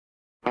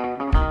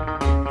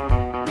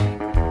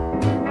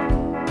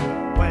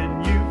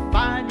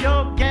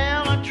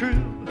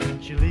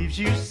leaves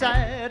you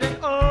sad and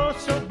oh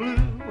so blue.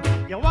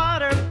 You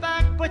want her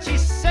back, but she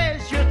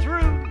says you're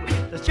through.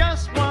 There's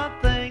just one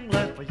thing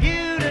left for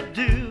you to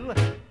do.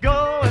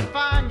 Go and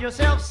find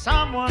yourself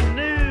someone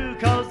new,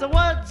 'cause the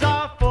woods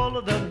are full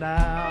of them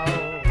now.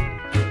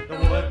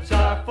 The woods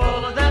are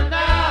full of them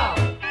now.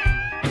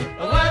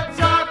 The woods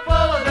are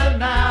full of them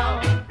now.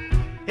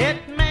 It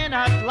may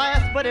not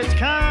last, but it's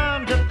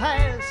come to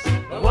pass.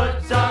 The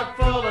woods are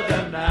full of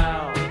them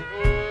now.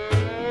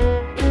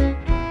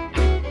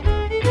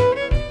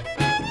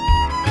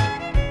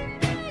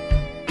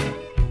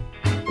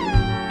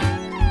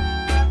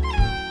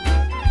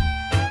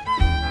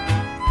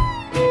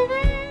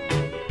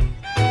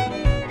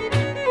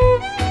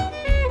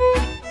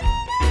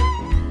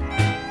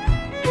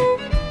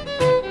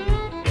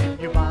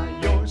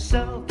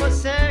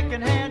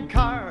 Second-hand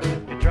car,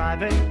 you're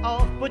driving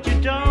off, but you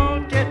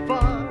don't get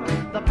far.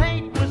 The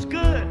paint was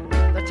good,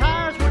 the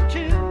tires were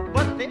too,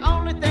 but the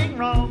only thing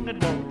wrong, it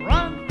won't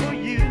run for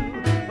you.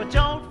 But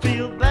don't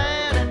feel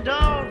bad and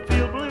don't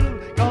feel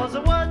blue, 'cause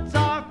the woods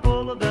are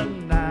full of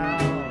them now.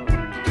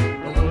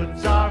 The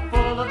woods are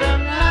full of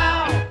them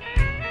now.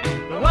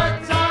 The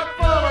woods are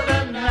full of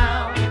them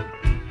now.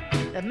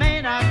 It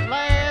may not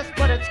last,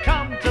 but it's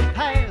come to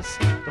pass.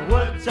 The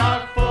woods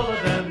are full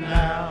of them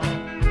now.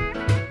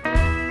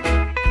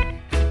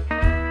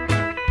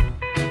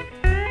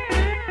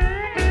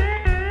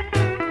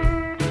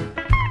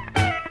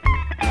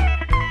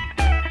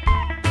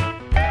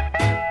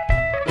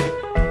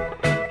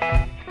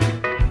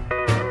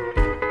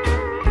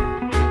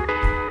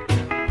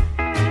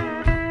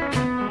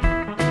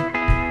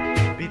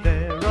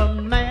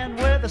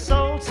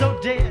 So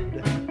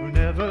dead, who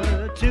never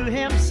to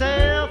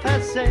himself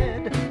has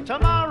said,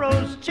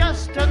 tomorrow's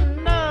just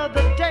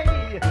another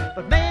day,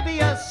 but maybe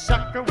a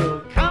sucker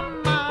will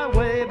come my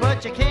way.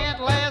 But you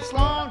can't last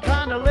long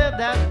trying to live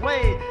that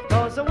way,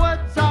 'cause the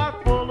woods are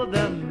full of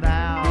them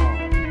now.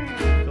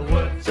 The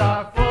woods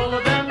are full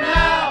of them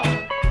now.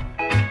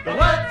 The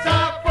woods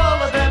are full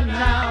of them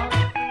now.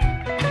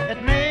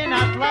 It may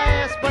not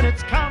last, but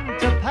it's come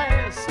to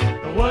pass.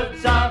 The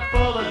woods are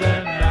full of them.